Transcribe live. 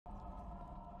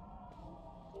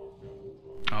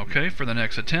Okay, for the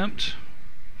next attempt,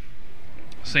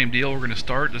 same deal. We're going to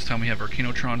start. This time we have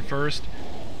Omnitron first.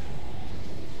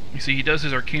 You see, he does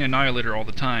his Arcane Annihilator all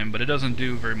the time, but it doesn't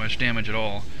do very much damage at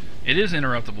all. It is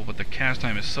interruptible, but the cast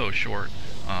time is so short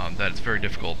that it's very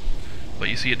difficult. But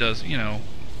you see, it does, you know,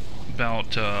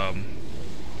 about,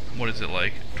 what is it,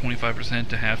 like 25%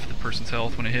 to half the person's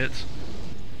health when it hits.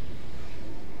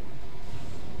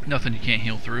 Nothing you can't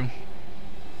heal through.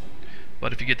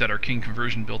 But if you get that Arcane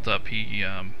conversion built up, he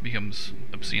becomes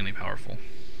obscenely powerful.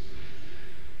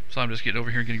 So I'm just getting over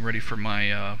here, getting ready for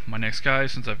my my next guy,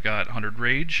 since I've got 100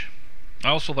 rage. I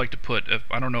also like to put,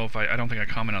 I don't know if I don't think I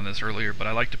commented on this earlier, but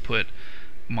I like to put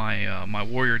my my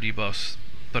warrior debuffs,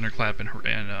 Thunderclap and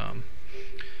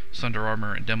Sunder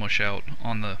Armor and Demo Shout,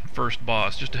 on the first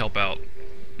boss, just to help out.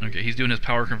 Okay, he's doing his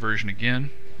power conversion again,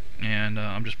 and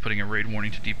I'm just putting a raid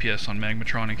warning to DPS on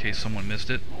Magmatron in case someone missed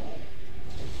it.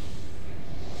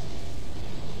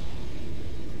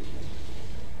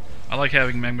 I like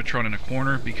having Magmatron in a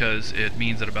corner because it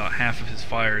means that about half of his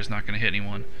fire is not going to hit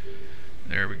anyone.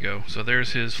 There we go. So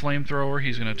there's his flamethrower.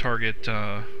 He's going to target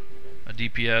a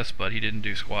DPS, but he didn't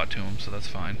do squat to him, so that's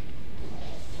fine.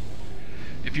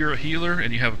 If you're a healer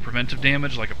and you have a preventive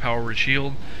damage like a power word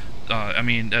shield, I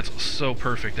mean, that's so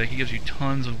perfect. That gives you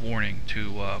tons of warning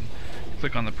to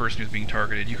click on the person who's being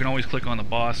targeted. You can always click on the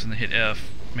boss and then hit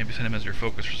F, maybe send him as your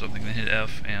focus or something, then hit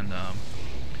F and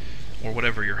or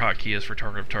whatever your hotkey is for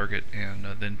target of target, and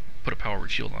then put a power word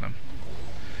shield on him.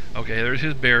 Okay, there's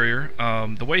his barrier.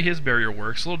 The way his barrier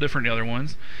works, a little different than the other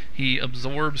ones. He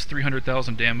absorbs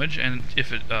 300,000 damage, and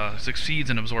if it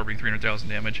succeeds in absorbing 300,000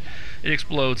 damage, it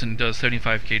explodes and does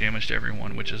 75k damage to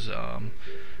everyone, which is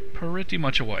pretty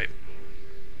much a wipe.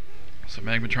 So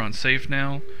Magmatron's safe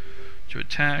now to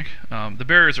attack. The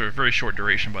barriers are a very short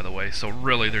duration, by the way, so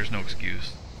really there's no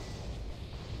excuse.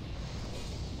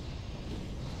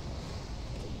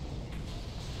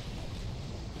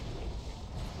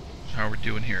 How are we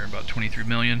doing here? About 23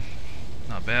 million.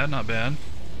 Not bad, not bad.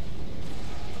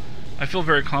 I feel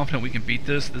very confident we can beat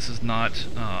this. This is not...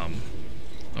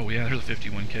 oh yeah, there's a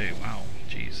 51k. Wow,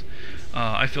 jeez.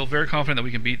 I feel very confident that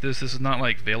we can beat this. This is not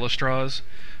like Veilastraz.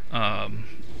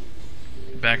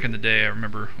 Back in the day, I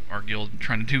remember our guild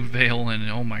trying to do Veil, and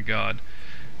oh my god,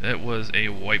 that was a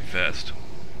wipe fest.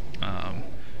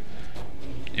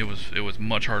 It was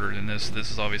much harder than this. This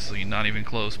is obviously not even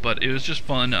close, but it was just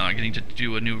fun getting to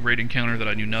do a new raid encounter that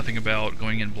I knew nothing about,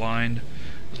 going in blind.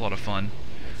 It was a lot of fun.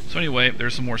 So anyway,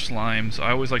 there's some more slimes.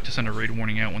 I always like to send a raid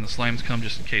warning out when the slimes come,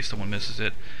 just in case someone misses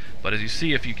it. But as you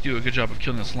see, if you do a good job of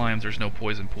killing the slimes, there's no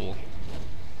poison pool.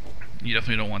 You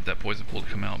definitely don't want that poison pool to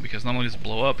come out, because not only does it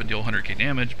blow up and deal 100k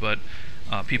damage, but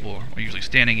people are usually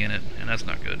standing in it, and that's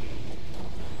not good.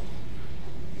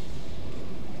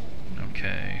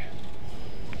 Okay.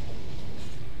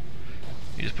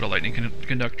 You just put a lightning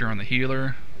conductor on the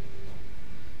healer.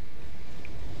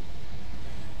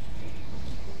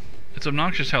 It's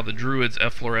obnoxious how the druid's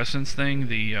efflorescence thing,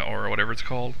 or whatever it's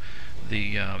called,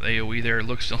 the AOE there,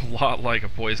 looks a lot like a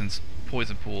poison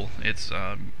pool. It's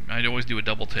I always do a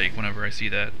double take whenever I see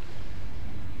that.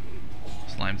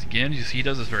 Slimes again. You see, he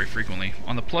does this very frequently.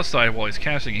 On the plus side, while he's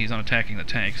casting, he's not attacking the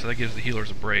tank, so that gives the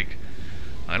healers a break.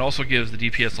 It also gives the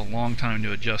DPS a long time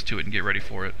to adjust to it and get ready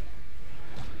for it.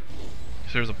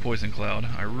 So there's a poison cloud.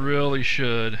 I really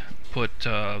should put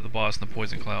the boss in the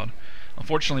poison cloud.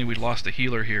 Unfortunately, we lost a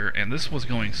healer here, and this was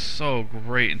going so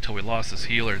great until we lost this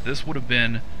healer. This probably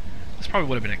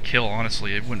would have been a kill,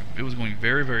 honestly. It was going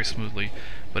very, very smoothly,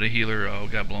 but a healer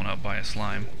got blown up by a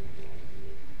slime.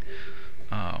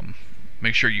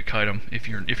 Make sure you kite them. If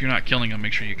you're not killing them,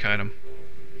 make sure you kite them.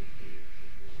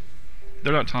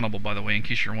 They're not tauntable, by the way, in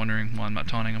case you're wondering why I'm not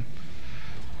taunting them.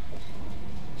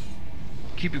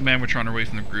 Keeping Magmatron away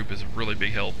from the group is a really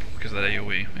big help because of that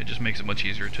AoE. It just makes it much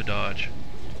easier to dodge.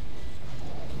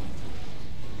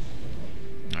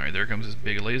 Alright, there comes this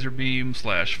big laser beam /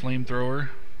 flamethrower.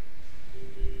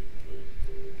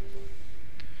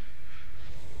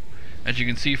 As you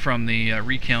can see from the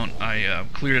recount, I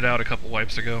cleared it out a couple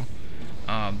wipes ago.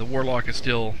 The Warlock is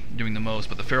still doing the most,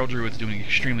 but the Feral Druid's doing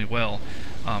extremely well.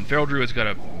 Feral Druid's got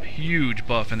a huge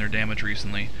buff in their damage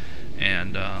recently,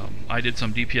 and I did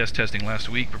some DPS testing last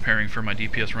week preparing for my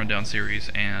DPS rundown series,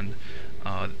 and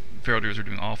Feral Druids are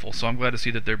doing awful. So I'm glad to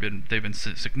see that they've been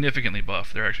significantly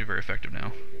buffed. They're actually very effective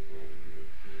now.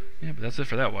 Yeah, but that's it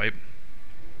for that wipe.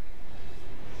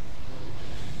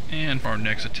 And for our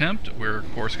next attempt, we're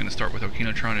of course going to start with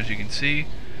Omnitron, as you can see.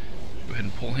 Go ahead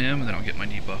and pull him, and then I'll get my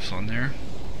debuffs on there.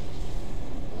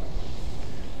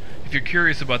 If you're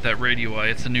curious about that raid UI,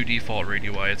 it's the new default raid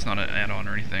UI. It's not an add-on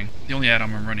or anything. The only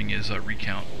add-on I'm running is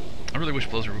Recount. I really wish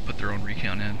Blizzard would put their own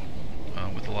Recount in.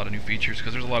 with a lot of new features,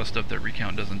 because there's a lot of stuff that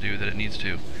Recount doesn't do that it needs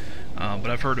to. But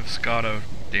I've heard of SCADA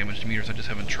damaged meters, I just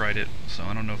haven't tried it, so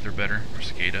I don't know if they're better, or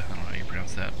SCADA, I don't know how you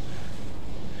pronounce that.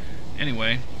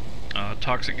 Anyway,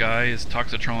 Toxic Guy,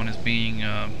 Toxitron is being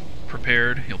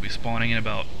prepared. He'll be spawning in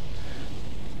about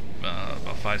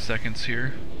 5 seconds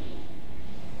here.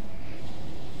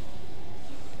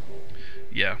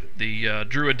 Yeah, the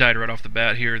Druid died right off the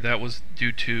bat here. That was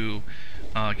due to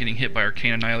getting hit by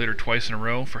Arcane Annihilator twice in a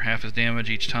row for half his damage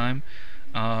each time.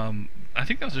 I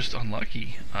think that was just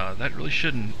unlucky. That really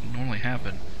shouldn't normally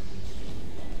happen,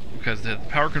 because the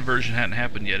power conversion hadn't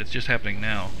happened yet. It's just happening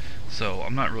now. So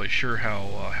I'm not really sure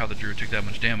how the Druid took that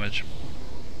much damage.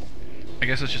 I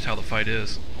guess that's just how the fight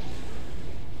is.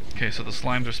 Okay, so the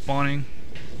slimes are spawning.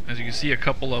 As you can see, a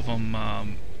couple of them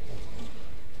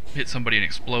hit somebody and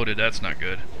exploded. That's not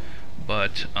good.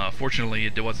 But fortunately,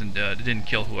 it didn't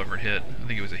kill whoever hit. I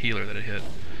think it was a healer that it hit,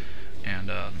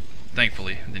 and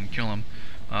thankfully, it didn't kill him.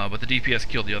 But the DPS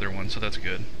killed the other one, so that's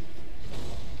good.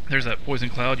 There's that Poison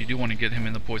Cloud. You do want to get him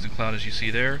in the Poison Cloud, as you see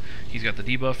there. He's got the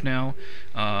debuff now.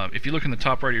 If you look in the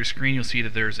top right of your screen, you'll see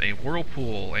that there's a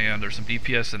whirlpool, and there's some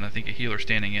DPS and I think a healer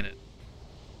standing in it.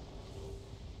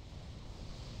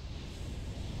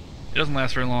 It doesn't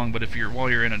last very long, but while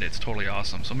you're in it, it's totally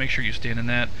awesome. So make sure you stand in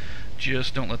that.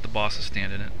 Just don't let the bosses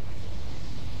stand in it.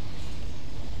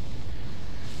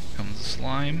 Comes the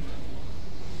slime.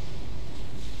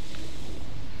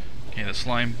 Okay, the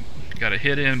slime got a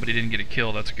hit in, but he didn't get a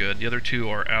kill. That's good. The other two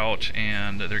are out,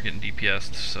 and they're getting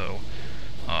DPS'd, so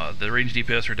the ranged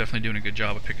DPS are definitely doing a good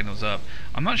job of picking those up.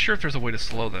 I'm not sure if there's a way to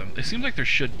slow them. It seems like there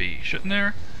should be, shouldn't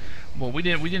there? Well, we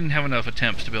didn't have enough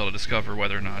attempts to be able to discover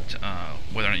whether or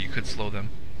not you could slow them.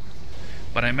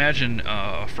 But I imagine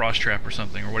a Frost Trap or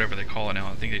something, or whatever they call it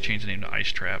now. I think they changed the name to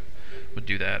Ice Trap. Would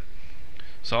do that.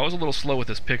 So I was a little slow with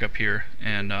this pickup here,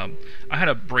 and I had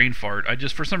a brain fart.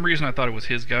 For some reason, I thought it was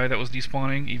his guy that was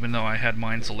despawning, even though I had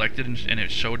mine selected and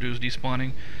it showed it was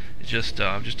despawning. It's just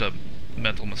a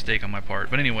mental mistake on my part.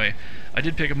 But anyway, I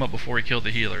did pick him up before he killed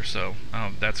the healer, so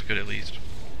that's good at least.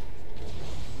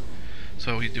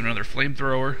 So he's doing another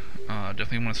flamethrower.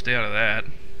 Definitely want to stay out of that.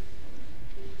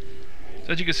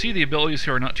 So as you can see, the abilities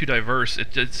here are not too diverse.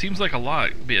 It seems like a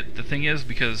lot, but the thing is,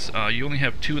 because you only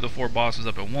have 2 of the 4 bosses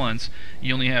up at once,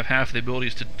 you only have half the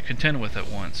abilities to contend with at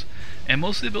once. And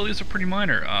most of the abilities are pretty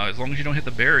minor. As long as you don't hit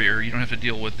the barrier, you don't have to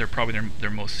deal with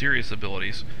their most serious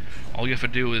abilities. All you have to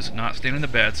do is not stand in the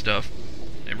bad stuff,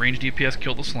 range DPS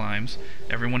kill the slimes,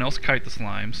 everyone else kite the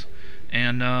slimes,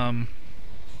 and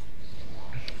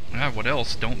what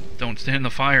else? Don't stand in the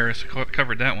fire. So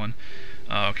covered that one.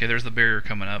 Okay, there's the barrier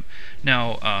coming up.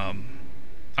 Now,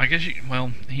 I guess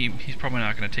he's probably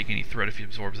not going to take any threat if he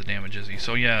absorbs the damage, is he?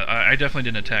 So yeah, I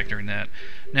definitely didn't attack during that.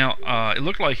 Now, it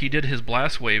looked like he did his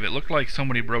blast wave. It looked like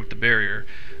somebody broke the barrier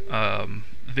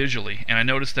visually, and I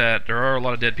noticed that there are a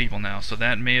lot of dead people now. So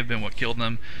that may have been what killed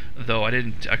them, though I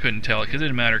couldn't tell it because it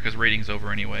didn't matter because rating's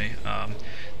over anyway.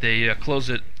 They closed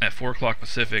it at 4 o'clock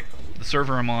Pacific. The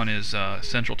server I'm on is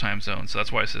Central Time Zone, so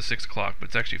that's why it says 6 o'clock, but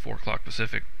it's actually 4 o'clock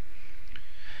Pacific.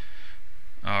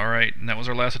 Alright, and that was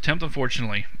our last attempt,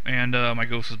 unfortunately, and my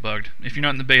ghost is bugged. If you're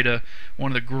not in the beta, one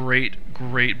of the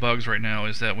great bugs right now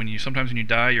is that sometimes when you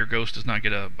die, your ghost does not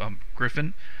get a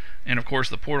griffin, and of course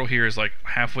the portal here is like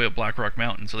halfway up Black Rock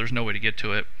Mountain, so there's no way to get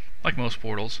to it, like most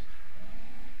portals.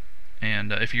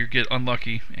 And if you get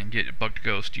unlucky and get a bugged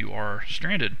ghost, you are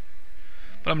stranded.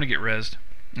 But I'm going to get rezzed.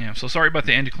 Yeah, so sorry about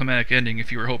the anticlimactic ending. If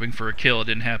you were hoping for a kill, it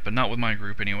didn't happen. Not with my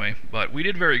group, anyway. But we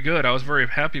did very good. I was very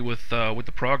happy with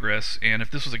the progress. And if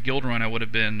this was a guild run, I would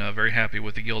have been very happy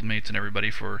with the guild mates and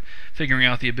everybody for figuring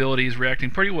out the abilities,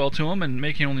 reacting pretty well to them, and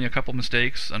making only a couple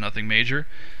mistakes, nothing major.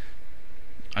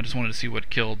 I just wanted to see what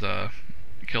killed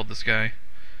this guy.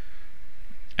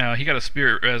 He got a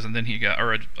spirit res, and then he got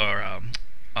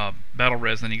battle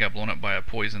res, and then he got blown up by a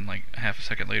poison like half a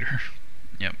second later.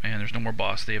 Yep, and there's no more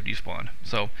boss. They have despawned.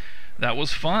 So that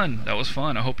was fun. That was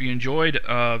fun. I hope you enjoyed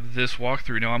this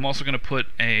walkthrough. Now I'm also going to put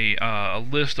a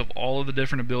list of all of the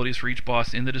different abilities for each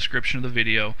boss in the description of the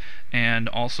video, and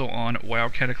also on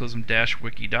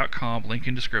wowcataclysm-wiki.com, link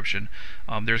in description.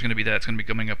 There's going to be that. It's going to be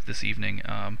coming up this evening.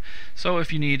 So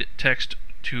if you need text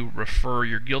to refer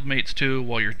your guildmates to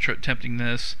while you're attempting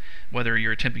this, whether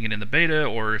you're attempting it in the beta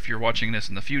or if you're watching this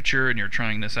in the future and you're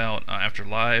trying this out after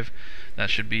live, that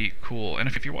should be cool. And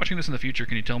if you're watching this in the future,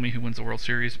 can you tell me who wins the World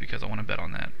Series? Because I want to bet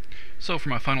on that. So for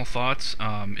my final thoughts,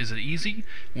 is it easy?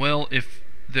 Well, if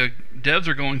the devs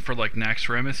are going for like Nax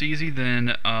Remus easy,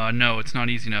 then no, it's not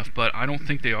easy enough. But I don't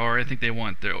think they are. I think they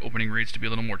want their opening raids to be a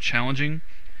little more challenging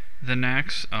than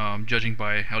Nax, judging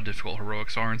by how difficult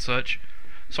heroics are and such.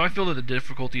 So I feel that the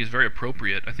difficulty is very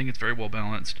appropriate. I think it's very well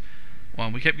balanced.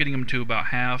 We kept getting him to about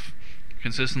half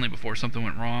consistently before something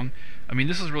went wrong. I mean,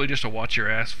 this is really just a watch your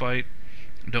ass fight.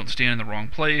 Don't stand in the wrong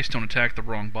place, don't attack the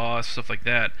wrong boss, stuff like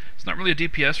that. It's not really a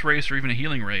DPS race or even a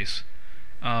healing race.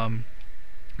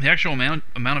 The actual amount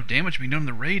of damage being done in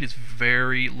the raid is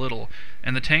very little,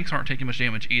 and the tanks aren't taking much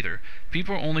damage either.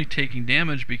 People are only taking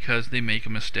damage because they make a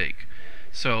mistake.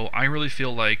 So I really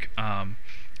feel like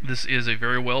this is a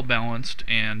very well balanced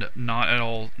and not at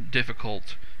all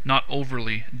difficult, not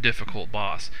overly difficult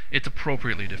boss. It's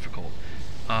appropriately difficult.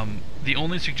 The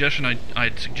only suggestion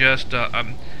I'd suggest,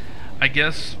 I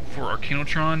guess for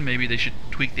Arcanotron, maybe they should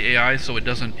tweak the AI so it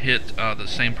doesn't hit the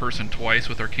same person twice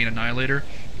with Arcane Annihilator.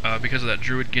 Because of that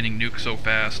druid getting nuked so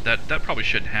fast, that probably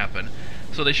shouldn't happen.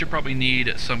 So they should probably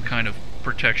need some kind of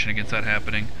protection against that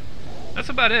happening. That's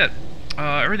about it.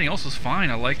 Everything else is fine.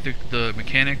 I like the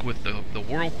mechanic with the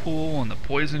whirlpool and the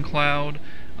poison cloud.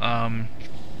 I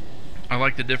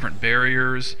like the different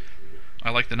barriers. I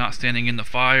like the not standing in the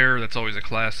fire. That's always a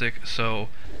classic. So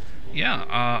yeah,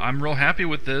 I'm real happy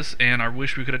with this, and I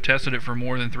wish we could have tested it for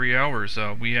more than 3 hours.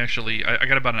 I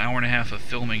got about an hour and a half of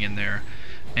filming in there,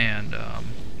 and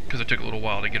because it took a little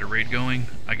while to get a raid going.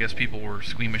 I guess people were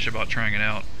squeamish about trying it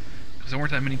out because there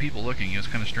weren't that many people looking. It was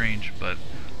kind of strange, but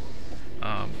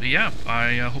yeah,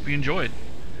 I hope you enjoyed.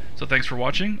 So thanks for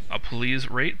watching.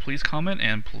 Please rate, please comment,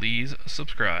 and please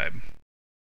subscribe.